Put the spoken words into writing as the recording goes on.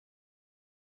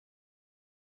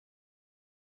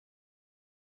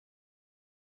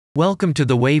Welcome to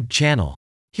the Wave channel.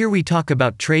 Here we talk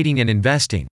about trading and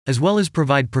investing, as well as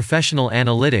provide professional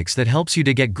analytics that helps you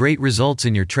to get great results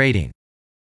in your trading.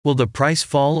 Will the price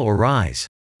fall or rise?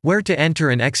 Where to enter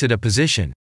and exit a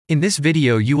position? In this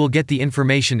video you will get the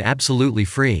information absolutely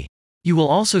free. You will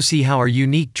also see how our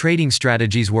unique trading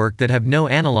strategies work that have no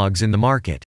analogs in the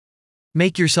market.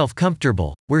 Make yourself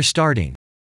comfortable, we're starting.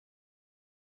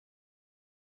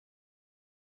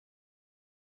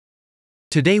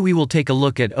 Today we will take a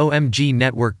look at OMG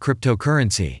Network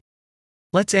cryptocurrency.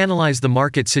 Let's analyze the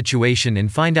market situation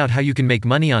and find out how you can make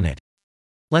money on it.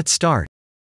 Let's start.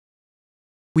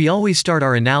 We always start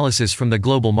our analysis from the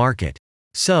global market.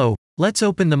 So, let's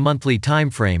open the monthly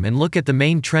time frame and look at the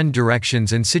main trend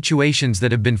directions and situations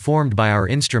that have been formed by our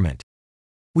instrument.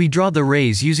 We draw the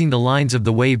rays using the lines of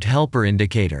the waved helper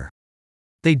indicator.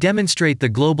 They demonstrate the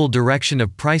global direction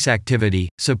of price activity,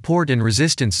 support and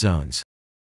resistance zones.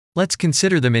 Let's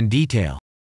consider them in detail.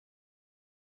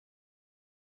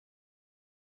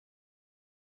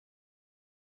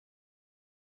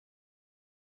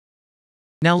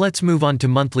 Now let's move on to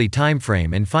monthly time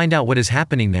frame and find out what is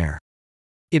happening there.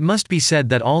 It must be said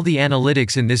that all the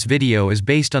analytics in this video is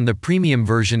based on the premium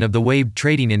version of the waved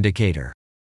trading indicator.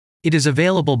 It is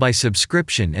available by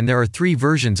subscription and there are 3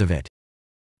 versions of it.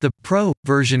 The Pro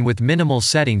version with minimal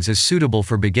settings is suitable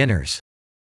for beginners.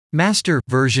 Master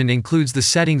version includes the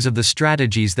settings of the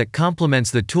strategies that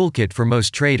complements the toolkit for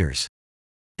most traders.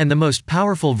 And the most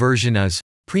powerful version is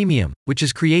Premium, which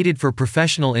is created for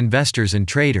professional investors and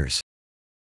traders.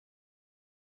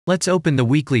 Let's open the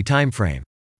weekly time frame.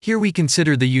 Here we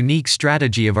consider the unique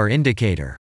strategy of our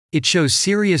indicator. It shows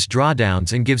serious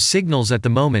drawdowns and gives signals at the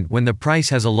moment when the price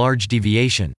has a large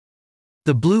deviation.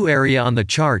 The blue area on the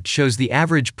chart shows the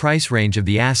average price range of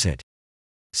the asset.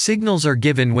 Signals are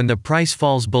given when the price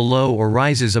falls below or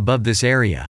rises above this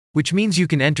area, which means you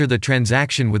can enter the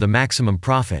transaction with a maximum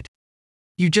profit.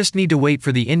 You just need to wait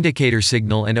for the indicator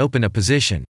signal and open a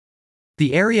position.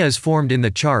 The area is formed in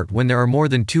the chart when there are more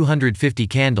than 250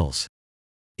 candles.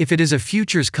 If it is a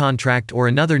futures contract or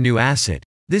another new asset,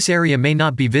 this area may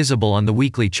not be visible on the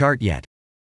weekly chart yet.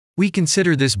 We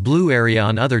consider this blue area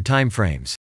on other time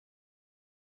frames.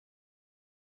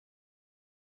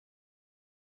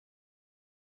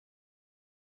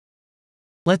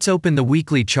 Let's open the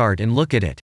weekly chart and look at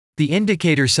it. The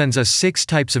indicator sends us 6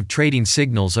 types of trading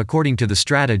signals according to the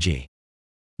strategy.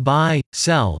 Buy,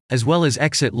 sell, as well as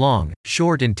exit long,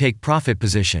 short and take profit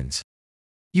positions.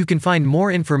 You can find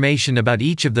more information about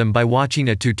each of them by watching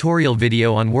a tutorial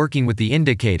video on working with the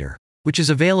indicator, which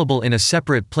is available in a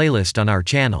separate playlist on our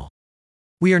channel.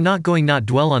 We are not going to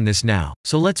dwell on this now,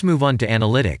 so let's move on to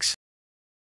analytics.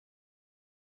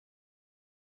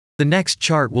 The next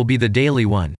chart will be the daily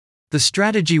one. The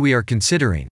strategy we are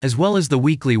considering, as well as the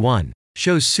weekly one,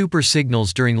 shows super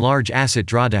signals during large asset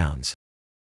drawdowns.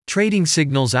 Trading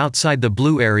signals outside the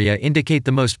blue area indicate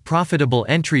the most profitable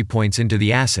entry points into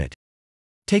the asset.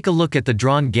 Take a look at the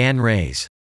drawn Gann rays.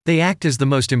 They act as the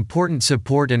most important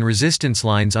support and resistance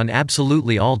lines on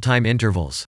absolutely all time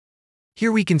intervals.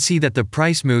 Here we can see that the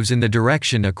price moves in the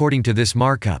direction according to this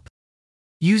markup.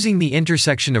 Using the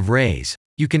intersection of rays,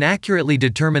 you can accurately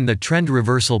determine the trend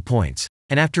reversal points,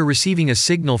 and after receiving a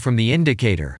signal from the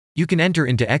indicator, you can enter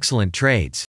into excellent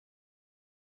trades.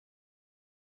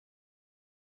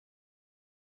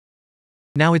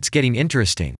 Now it's getting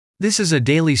interesting. This is a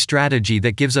daily strategy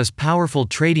that gives us powerful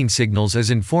trading signals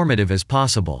as informative as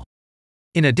possible.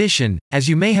 In addition, as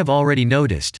you may have already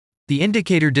noticed, the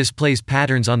indicator displays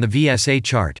patterns on the VSA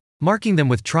chart, marking them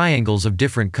with triangles of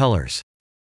different colors.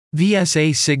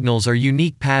 VSA signals are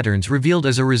unique patterns revealed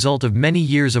as a result of many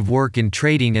years of work in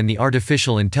trading and the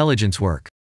artificial intelligence work.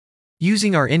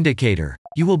 Using our indicator,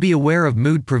 you will be aware of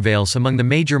mood prevails among the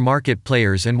major market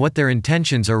players and what their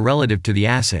intentions are relative to the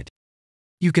asset.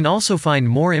 You can also find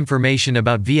more information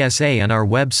about VSA on our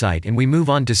website, and we move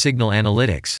on to signal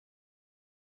analytics.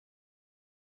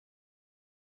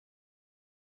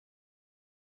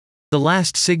 The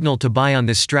last signal to buy on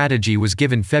this strategy was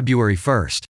given February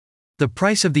 1st. The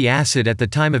price of the asset at the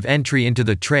time of entry into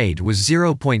the trade was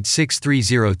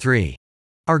 0.6303.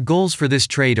 Our goals for this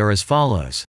trade are as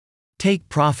follows. Take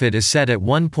profit is set at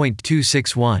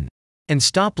 1.261. And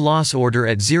stop loss order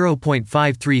at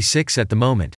 0.536 at the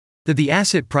moment. The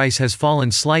asset price has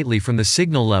fallen slightly from the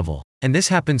signal level, and this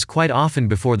happens quite often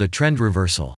before the trend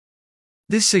reversal.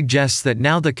 This suggests that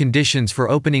now the conditions for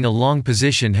opening a long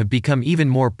position have become even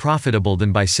more profitable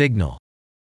than by signal.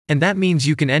 And that means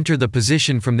you can enter the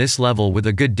position from this level with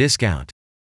a good discount.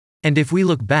 And if we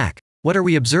look back, what are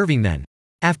we observing then?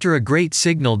 After a great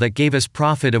signal that gave us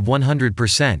profit of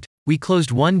 100%, we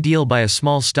closed one deal by a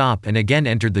small stop and again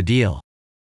entered the deal.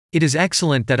 It is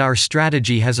excellent that our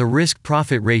strategy has a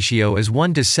risk-profit ratio as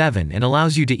 1 to 7 and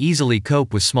allows you to easily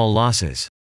cope with small losses.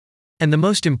 And the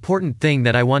most important thing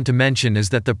that I want to mention is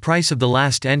that the price of the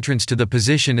last entrance to the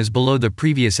position is below the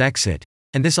previous exit,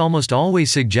 and this almost always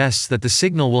suggests that the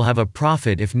signal will have a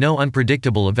profit if no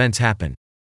unpredictable events happen.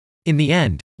 In the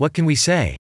end, what can we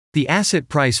say? The asset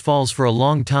price falls for a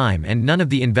long time and none of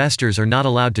the investors are not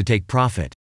allowed to take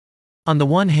profit. On the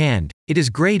one hand, it is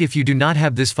great if you do not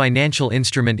have this financial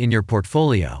instrument in your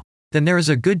portfolio. Then there is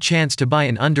a good chance to buy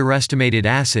an underestimated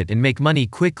asset and make money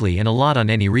quickly and a lot on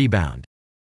any rebound.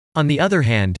 On the other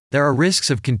hand, there are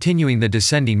risks of continuing the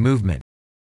descending movement.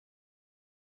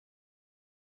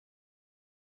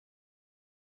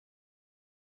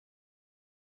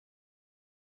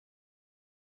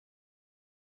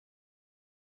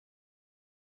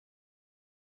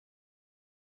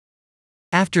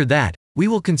 After that, we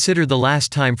will consider the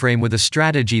last time frame with a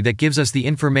strategy that gives us the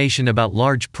information about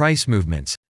large price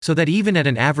movements, so that even at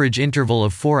an average interval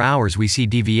of 4 hours we see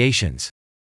deviations.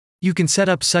 You can set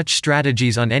up such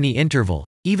strategies on any interval,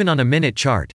 even on a minute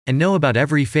chart, and know about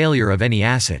every failure of any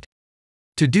asset.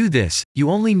 To do this, you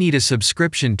only need a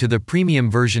subscription to the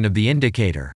premium version of the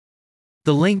indicator.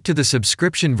 The link to the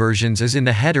subscription versions is in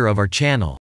the header of our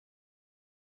channel.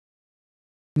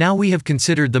 Now we have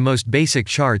considered the most basic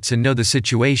charts and know the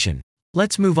situation.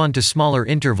 Let's move on to smaller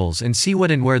intervals and see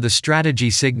what and where the strategy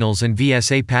signals and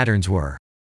VSA patterns were.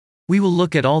 We will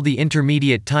look at all the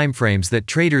intermediate timeframes that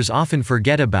traders often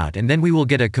forget about, and then we will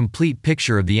get a complete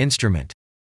picture of the instrument.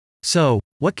 So,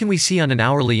 what can we see on an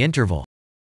hourly interval?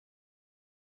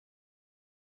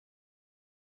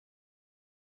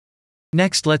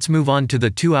 Next, let's move on to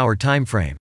the 2-hour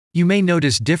timeframe. You may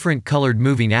notice different colored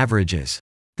moving averages.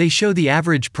 They show the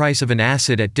average price of an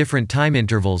asset at different time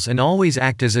intervals and always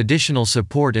act as additional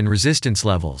support and resistance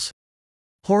levels.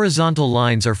 Horizontal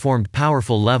lines are formed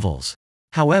powerful levels.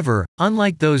 However,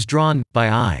 unlike those drawn by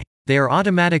eye, they are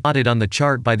automatically plotted on the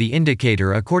chart by the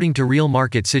indicator according to real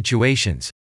market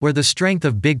situations, where the strength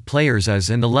of big players is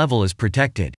and the level is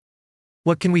protected.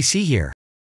 What can we see here?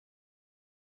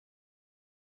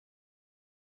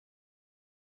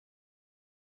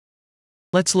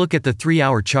 Let's look at the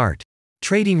 3-hour chart.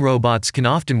 Trading robots can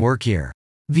often work here.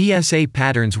 VSA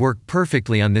patterns work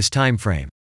perfectly on this time frame.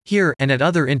 Here, and at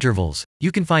other intervals,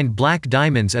 you can find black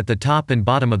diamonds at the top and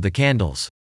bottom of the candles.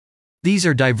 These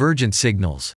are divergent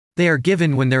signals. They are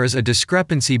given when there is a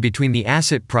discrepancy between the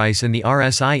asset price and the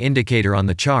RSI indicator on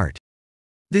the chart.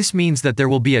 This means that there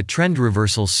will be a trend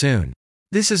reversal soon.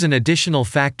 This is an additional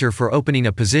factor for opening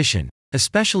a position,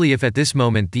 especially if at this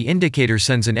moment the indicator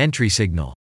sends an entry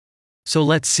signal. So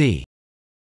let's see.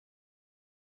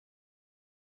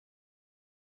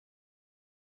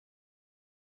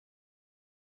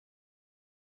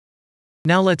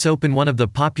 Now let's open one of the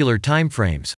popular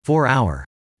timeframes, 4-hour.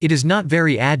 It is not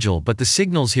very agile, but the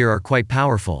signals here are quite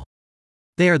powerful.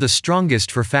 They are the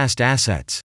strongest for fast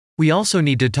assets. We also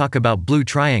need to talk about blue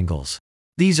triangles.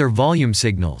 These are volume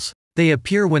signals. They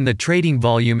appear when the trading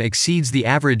volume exceeds the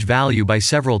average value by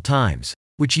several times,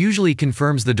 which usually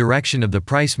confirms the direction of the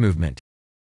price movement.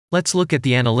 Let's look at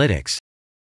the analytics.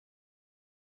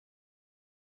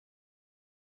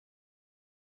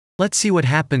 Let's see what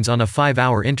happens on a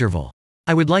 5-hour interval.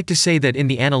 I would like to say that in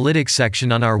the analytics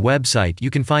section on our website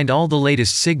you can find all the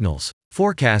latest signals,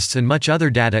 forecasts and much other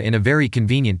data in a very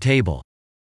convenient table.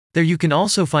 There you can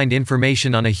also find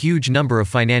information on a huge number of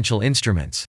financial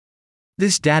instruments.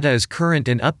 This data is current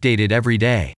and updated every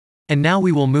day. And now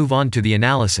we will move on to the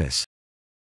analysis.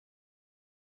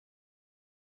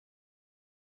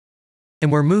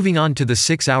 And we're moving on to the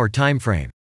 6-hour timeframe.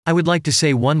 I would like to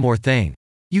say one more thing.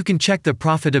 You can check the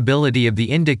profitability of the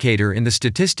indicator in the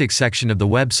statistics section of the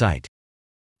website.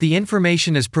 The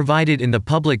information is provided in the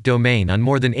public domain on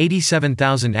more than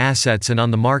 87,000 assets, and on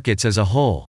the markets as a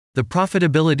whole, the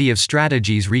profitability of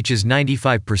strategies reaches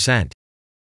 95%.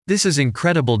 This is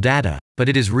incredible data, but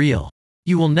it is real.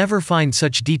 You will never find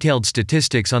such detailed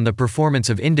statistics on the performance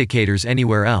of indicators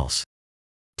anywhere else.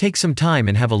 Take some time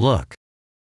and have a look.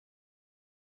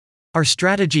 Our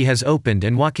strategy has opened,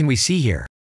 and what can we see here?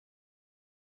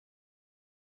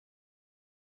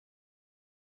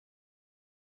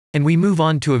 And we move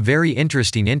on to a very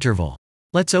interesting interval.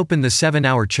 Let's open the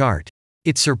 7-hour chart.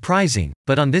 It's surprising,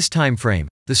 but on this time frame,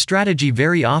 the strategy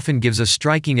very often gives a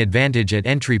striking advantage at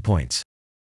entry points.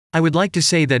 I would like to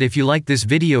say that if you like this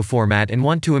video format and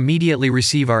want to immediately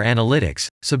receive our analytics,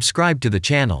 subscribe to the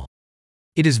channel.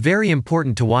 It is very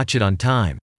important to watch it on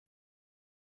time.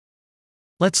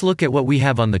 Let's look at what we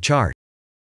have on the chart.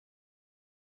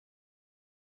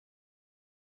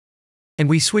 And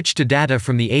we switch to data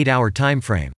from the 8-hour time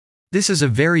frame. This is a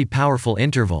very powerful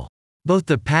interval. Both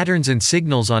the patterns and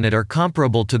signals on it are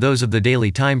comparable to those of the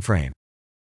daily timeframe.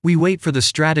 We wait for the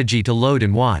strategy to load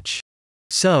and watch.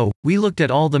 So, we looked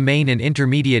at all the main and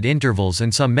intermediate intervals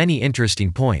and saw many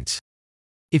interesting points.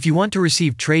 If you want to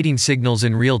receive trading signals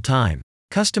in real time,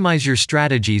 customize your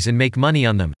strategies and make money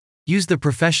on them, use the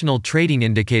professional trading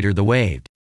indicator the Waved.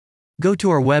 Go to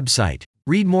our website,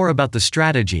 read more about the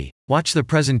strategy, watch the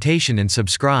presentation and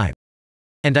subscribe.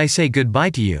 And I say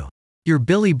goodbye to you. Your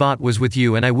Billy Bot was with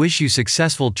you and I wish you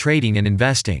successful trading and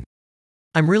investing.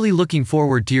 I'm really looking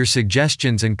forward to your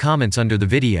suggestions and comments under the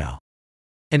video.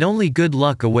 And only good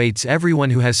luck awaits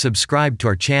everyone who has subscribed to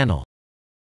our channel.